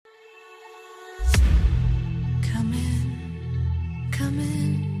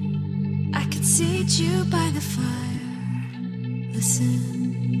could seat you by the fire.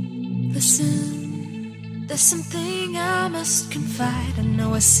 Listen, listen. There's something I must confide. I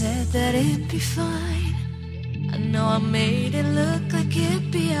know I said that it'd be fine. I know I made it look like it'd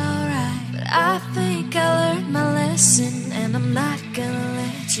be alright, but I think I learned my lesson, and I'm not gonna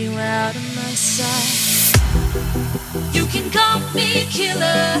let you out of my sight. You can call me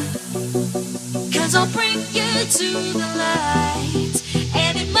killer, 'cause I'll bring you to the light,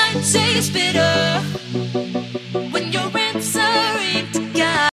 and it might taste bitter when you're answering to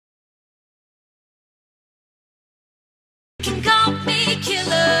God. You can call me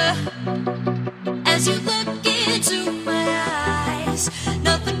killer.